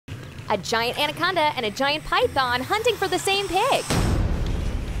A giant anaconda and a giant python hunting for the same pig.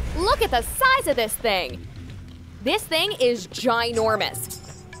 Look at the size of this thing. This thing is ginormous.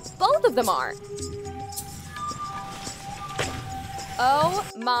 Both of them are. Oh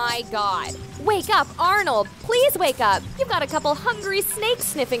my God. Wake up, Arnold. Please wake up. You've got a couple hungry snakes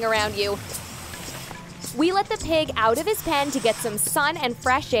sniffing around you. We let the pig out of his pen to get some sun and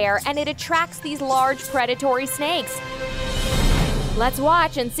fresh air, and it attracts these large predatory snakes. Let's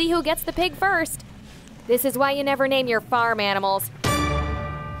watch and see who gets the pig first. This is why you never name your farm animals.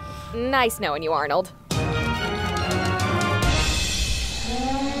 Nice knowing you, Arnold.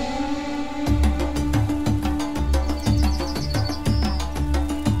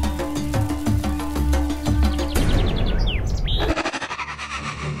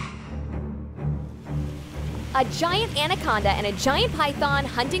 A giant anaconda and a giant python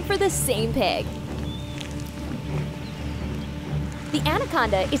hunting for the same pig. The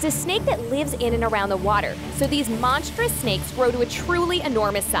anaconda is a snake that lives in and around the water, so these monstrous snakes grow to a truly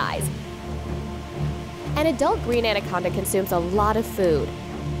enormous size. An adult green anaconda consumes a lot of food.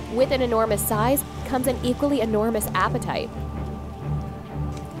 With an enormous size comes an equally enormous appetite.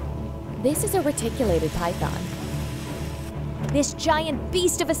 This is a reticulated python. This giant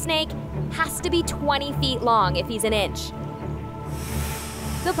beast of a snake has to be 20 feet long if he's an inch.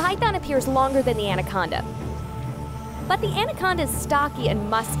 The python appears longer than the anaconda. But the anaconda is stocky and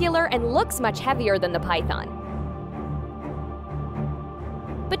muscular and looks much heavier than the python.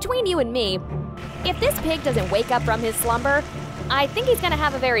 Between you and me, if this pig doesn't wake up from his slumber, I think he's gonna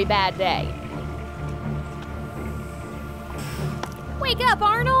have a very bad day. Wake up,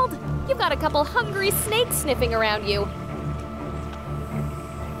 Arnold! You've got a couple hungry snakes sniffing around you.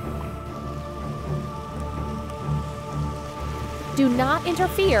 Do not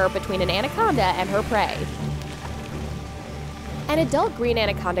interfere between an anaconda and her prey. An adult green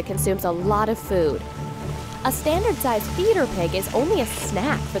anaconda consumes a lot of food. A standard-sized feeder pig is only a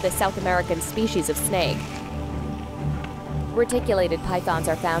snack for the South American species of snake. Reticulated pythons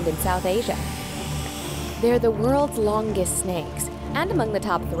are found in South Asia. They're the world's longest snakes and among the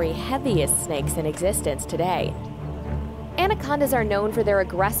top 3 heaviest snakes in existence today. Anacondas are known for their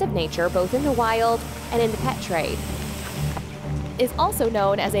aggressive nature both in the wild and in the pet trade. Is also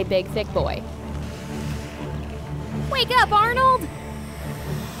known as a big, thick boy. Wake up, Arnold!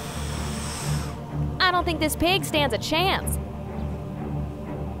 I don't think this pig stands a chance.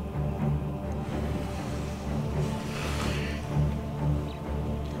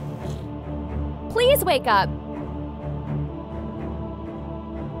 Please wake up.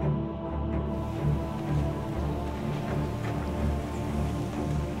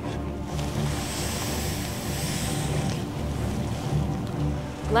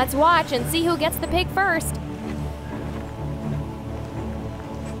 Let's watch and see who gets the pig first.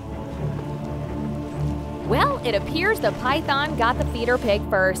 Well, it appears the python got the feeder pig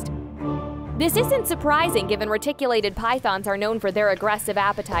first. This isn't surprising given reticulated pythons are known for their aggressive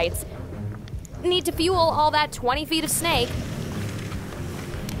appetites. Need to fuel all that 20 feet of snake.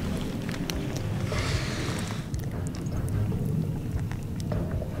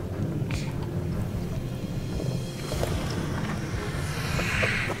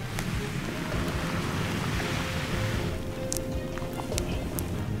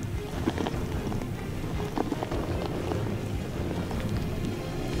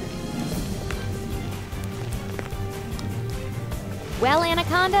 Well,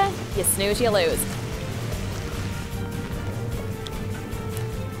 Anaconda, you snooze, you lose.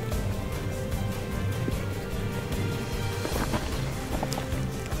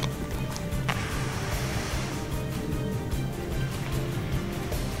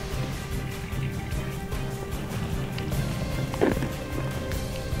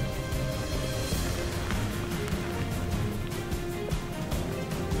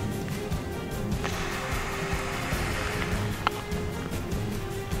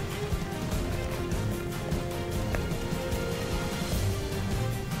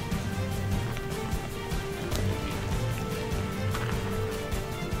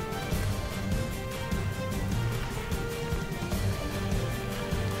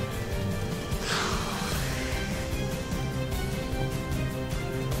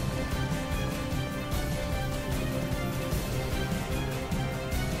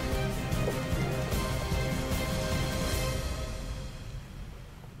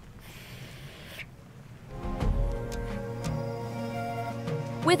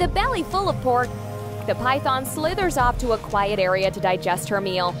 With a belly full of pork, the python slithers off to a quiet area to digest her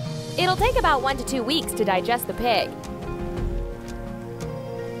meal. It'll take about 1 to 2 weeks to digest the pig.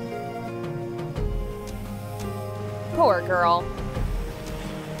 Poor girl.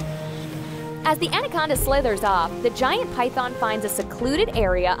 As the anaconda slithers off, the giant python finds a secluded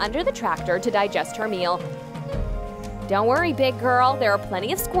area under the tractor to digest her meal. Don't worry, big girl, there are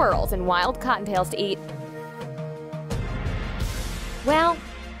plenty of squirrels and wild cottontails to eat. Well,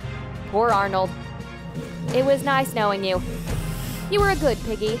 poor Arnold. It was nice knowing you. You were a good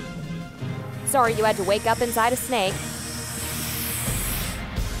piggy. Sorry you had to wake up inside a snake.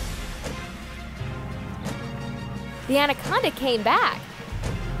 The anaconda came back.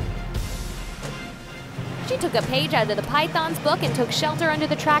 She took a page out of the python's book and took shelter under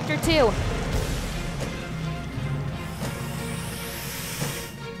the tractor, too.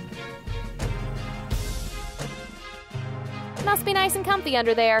 Must be nice and comfy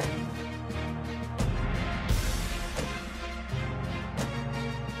under there.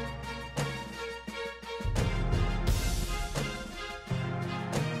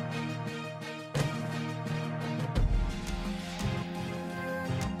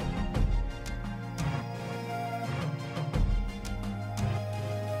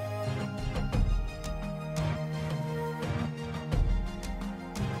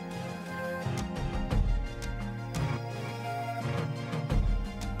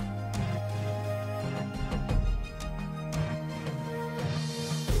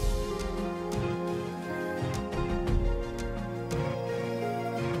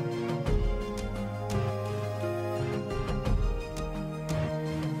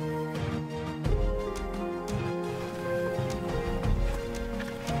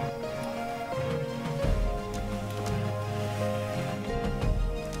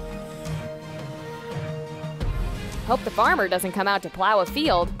 Hope the farmer doesn't come out to plow a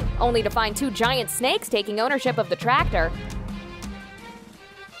field, only to find two giant snakes taking ownership of the tractor.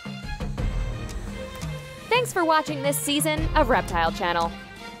 Thanks for watching this season of Reptile Channel.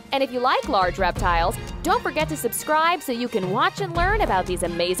 And if you like large reptiles, don't forget to subscribe so you can watch and learn about these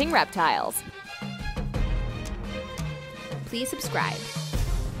amazing reptiles. Please subscribe.